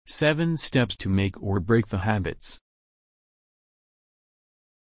7 Steps to Make or Break the Habits.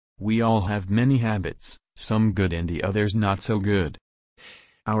 We all have many habits, some good and the others not so good.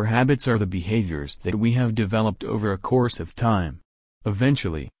 Our habits are the behaviors that we have developed over a course of time.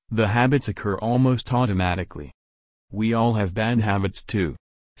 Eventually, the habits occur almost automatically. We all have bad habits too.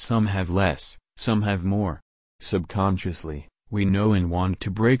 Some have less, some have more. Subconsciously, we know and want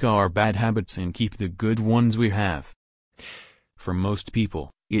to break our bad habits and keep the good ones we have. For most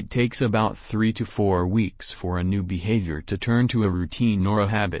people, it takes about 3 to 4 weeks for a new behavior to turn to a routine or a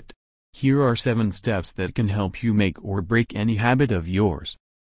habit. Here are 7 steps that can help you make or break any habit of yours.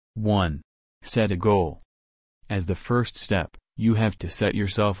 1. Set a goal. As the first step, you have to set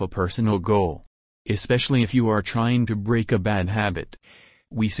yourself a personal goal. Especially if you are trying to break a bad habit.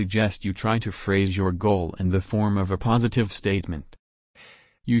 We suggest you try to phrase your goal in the form of a positive statement.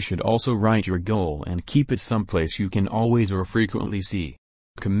 You should also write your goal and keep it someplace you can always or frequently see.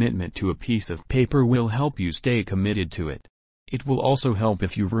 Commitment to a piece of paper will help you stay committed to it. It will also help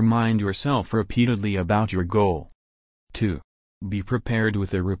if you remind yourself repeatedly about your goal. 2. Be prepared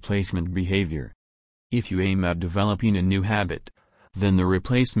with a replacement behavior. If you aim at developing a new habit, then the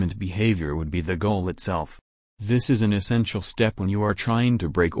replacement behavior would be the goal itself. This is an essential step when you are trying to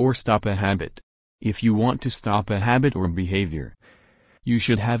break or stop a habit. If you want to stop a habit or behavior, you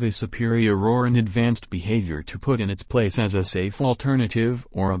should have a superior or an advanced behavior to put in its place as a safe alternative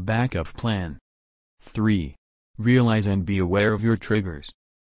or a backup plan. 3. Realize and be aware of your triggers.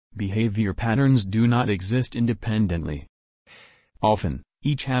 Behavior patterns do not exist independently. Often,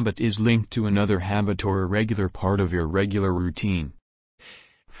 each habit is linked to another habit or a regular part of your regular routine.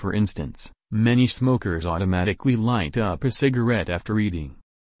 For instance, many smokers automatically light up a cigarette after eating.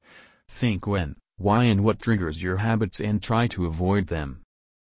 Think when, why and what triggers your habits and try to avoid them.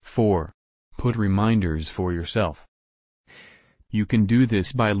 4. Put reminders for yourself. You can do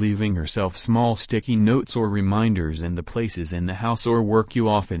this by leaving yourself small sticky notes or reminders in the places in the house or work you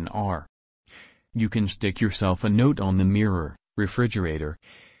often are. You can stick yourself a note on the mirror, refrigerator,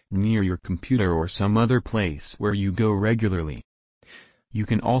 near your computer or some other place where you go regularly. You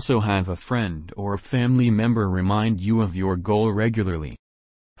can also have a friend or a family member remind you of your goal regularly.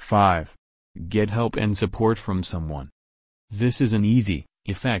 5. Get help and support from someone. This is an easy,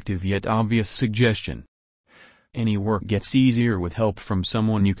 effective yet obvious suggestion. Any work gets easier with help from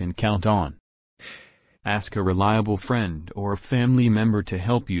someone you can count on. Ask a reliable friend or family member to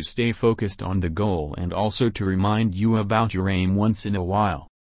help you stay focused on the goal and also to remind you about your aim once in a while.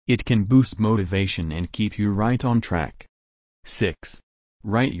 It can boost motivation and keep you right on track. 6.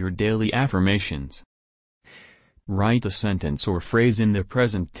 Write your daily affirmations. Write a sentence or phrase in the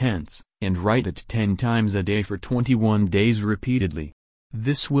present tense, and write it 10 times a day for 21 days repeatedly.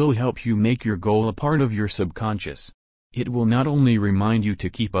 This will help you make your goal a part of your subconscious. It will not only remind you to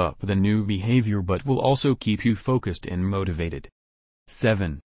keep up the new behavior but will also keep you focused and motivated.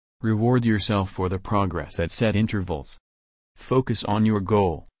 7. Reward yourself for the progress at set intervals. Focus on your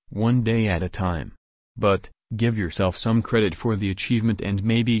goal, one day at a time. But, give yourself some credit for the achievement and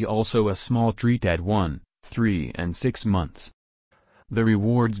maybe also a small treat at 1, 3 and 6 months. The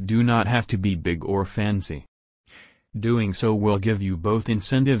rewards do not have to be big or fancy. Doing so will give you both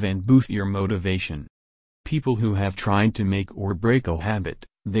incentive and boost your motivation. People who have tried to make or break a habit,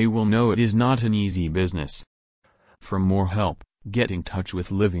 they will know it is not an easy business. For more help, get in touch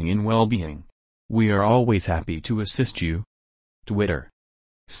with Living in Wellbeing. We are always happy to assist you. Twitter.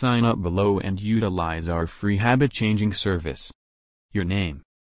 Sign up below and utilize our free habit-changing service. Your name.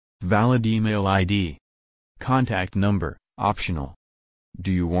 Valid email ID. Contact number, optional.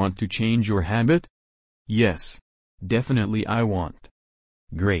 Do you want to change your habit? Yes. Definitely I want.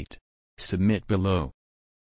 Great. Submit below.